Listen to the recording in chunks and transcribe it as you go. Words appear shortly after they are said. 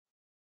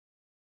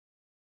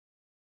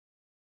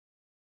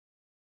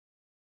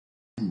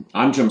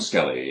I'm Jim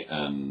Skelly,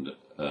 and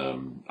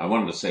I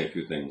wanted to say a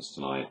few things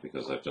tonight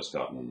because I've just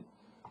gotten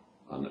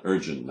an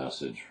urgent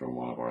message from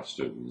one of our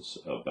students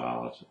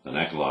about an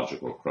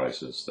ecological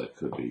crisis that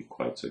could be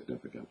quite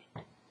significant.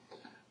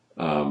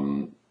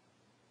 Um,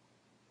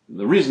 one of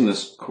the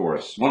reasons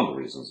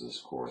this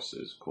course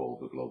is called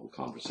The Global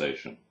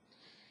Conversation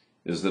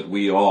is that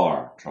we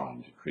are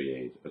trying to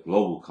create a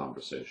global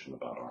conversation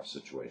about our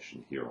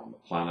situation here on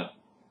the planet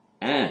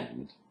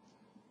and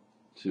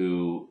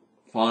to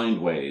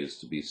find ways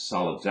to be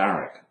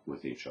solidaric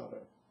with each other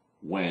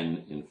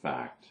when, in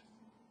fact,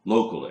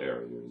 local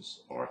areas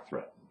are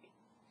threatened.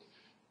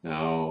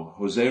 Now,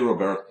 Jose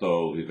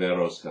Roberto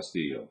Riveros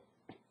Castillo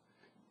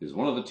is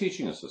one of the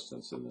teaching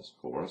assistants in this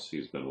course.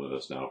 He's been with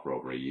us now for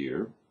over a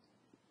year.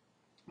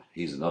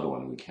 He's another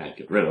one we can't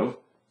get rid of,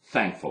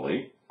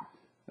 thankfully.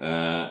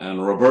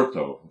 And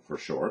Roberto, for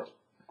short,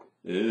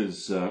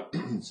 is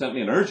sent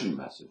me an urgent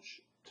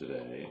message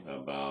today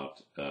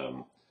about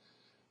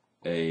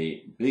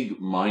a big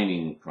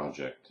mining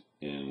project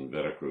in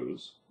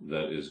Veracruz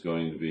that is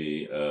going to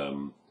be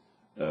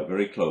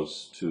very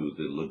close to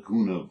the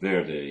Laguna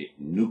Verde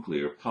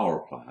Nuclear Power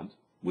Plant,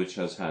 which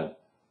has had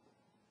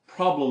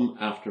problem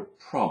after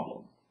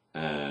problem.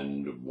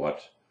 And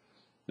what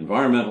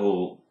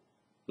environmentally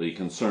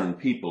concerned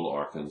people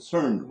are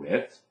concerned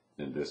with,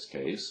 in this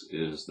case,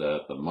 is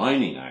that the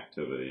mining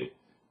activity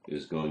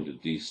is going to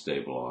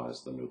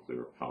destabilize the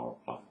nuclear power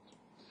plant.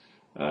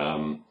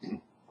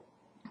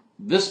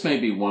 This may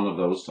be one of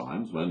those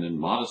times when, in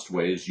modest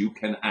ways, you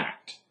can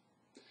act.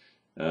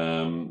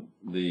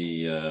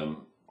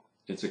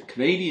 It's a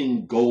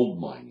Canadian gold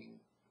mining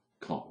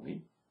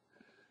company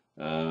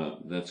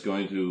that's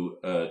going to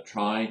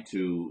try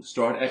to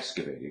start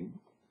excavating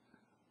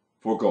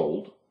for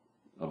gold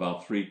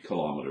about 3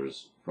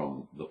 kilometers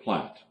from the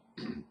plant.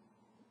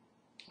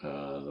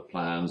 The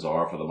plans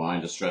are for the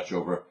mine to stretch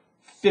over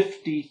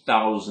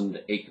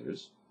 50,000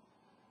 acres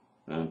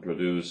and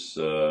produce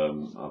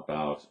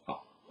about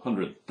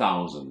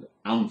 100,000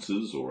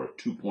 ounces or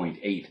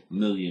 2.8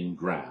 million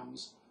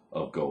grams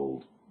of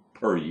gold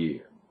per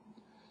year.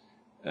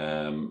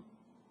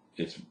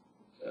 It's,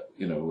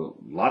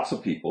 lots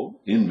of people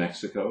in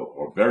Mexico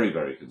are very,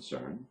 very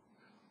concerned.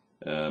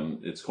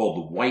 It's called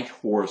the White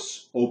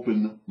Horse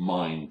Open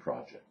Mine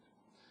Project.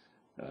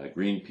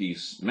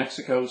 Greenpeace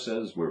Mexico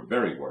says we're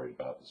very worried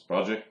about this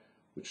project,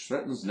 which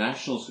threatens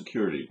national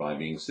security by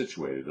being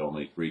situated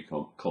only 3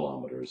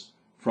 kilometers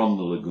from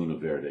the Laguna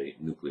Verde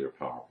Nuclear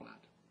Power Plant.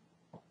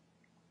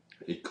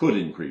 It could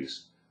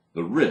increase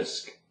the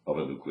risk of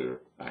a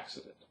nuclear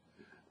accident.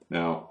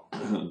 Now,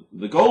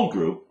 the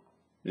Goldgroup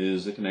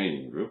is a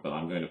Canadian group, and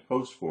I'm going to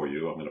post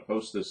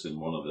this in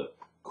one of the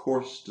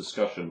course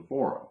discussion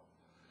fora.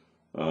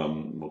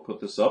 We'll put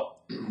this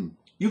up.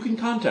 You can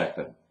contact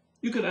them.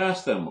 You can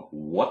ask them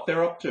what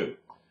they're up to.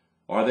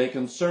 Are they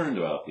concerned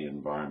about the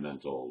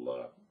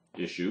environmental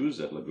issues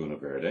at Laguna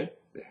Verde?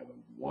 They have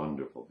a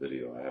wonderful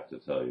video, I have to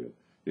tell you.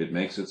 It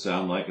makes it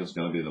sound like it's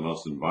going to be the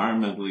most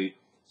environmentally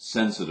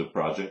sensitive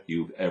project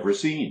you've ever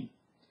seen.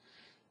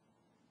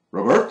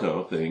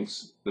 Roberto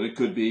thinks that it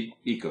could be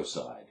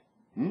ecocide,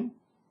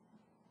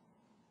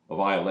 a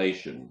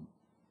violation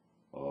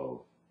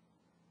of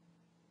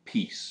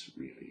peace,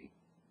 really,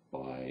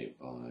 by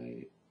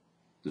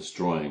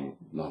destroying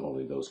not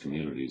only those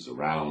communities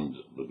around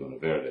Laguna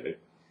Verde,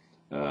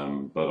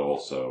 but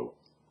also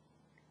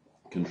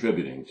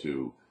contributing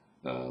to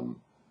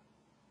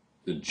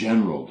the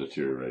general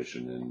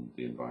deterioration in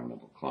the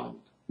environmental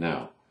climate.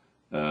 Now,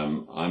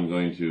 I'm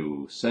going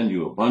to send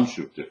you a bunch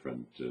of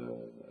different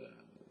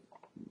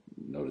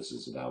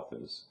notices about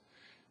this,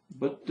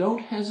 but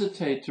don't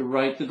hesitate to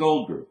write the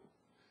Goldgroup.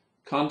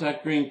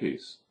 Contact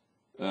Greenpeace.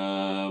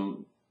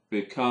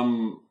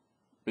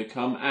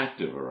 Become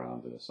active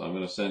around this. I'm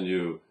going to send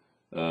you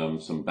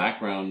some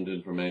background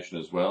information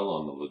as well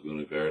on the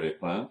Laguna Verde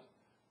plant.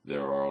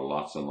 There are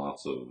lots and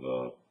lots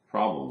of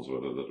problems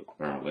with it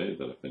apparently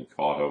that have been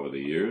caught over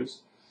the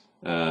years.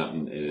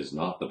 It is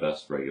not the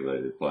best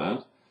regulated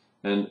plant.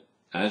 And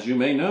as you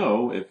may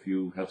know, if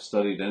you have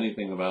studied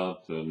anything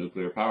about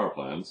nuclear power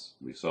plants,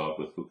 we saw it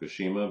with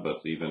Fukushima,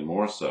 but even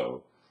more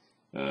so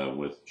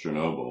with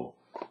Chernobyl,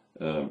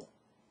 the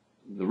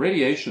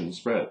radiation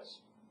spreads.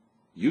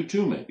 You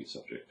too may be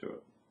subject to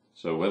it.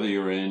 So whether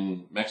you're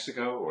in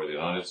Mexico or the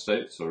United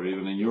States or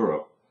even in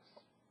Europe,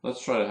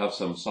 let's try to have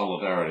some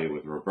solidarity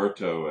with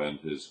Roberto and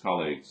his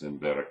colleagues in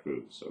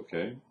Veracruz,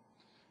 okay?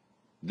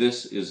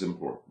 This is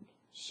important.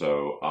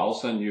 So I'll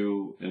send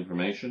you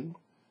information,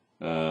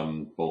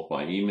 both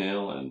by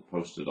email and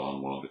posted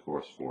on one of the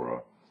course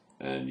fora,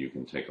 and you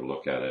can take a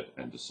look at it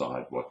and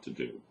decide what to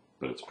do.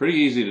 But it's pretty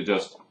easy to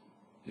just,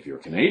 if you're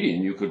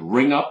Canadian, you could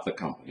ring up the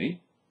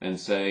company and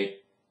say,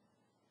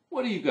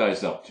 what are you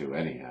guys up to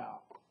anyhow?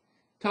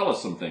 Tell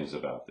us some things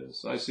about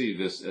this. I see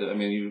this,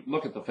 you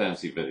look at the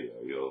fancy video,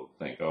 you'll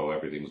think, oh,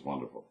 everything's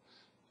wonderful,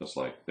 just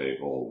like they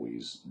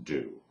always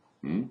do.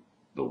 The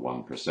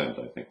 1%,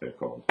 I think they're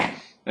called.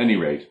 At any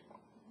rate,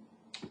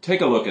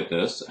 take a look at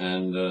this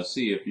and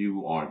see if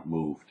you aren't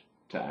moved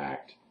to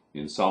act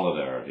in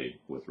solidarity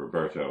with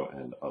Roberto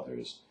and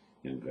others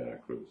in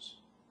Veracruz.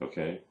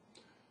 Okay?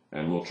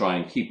 And we'll try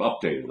and keep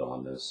updated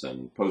on this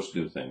and post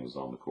new things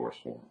on the course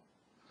forum.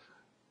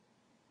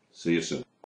 See you soon.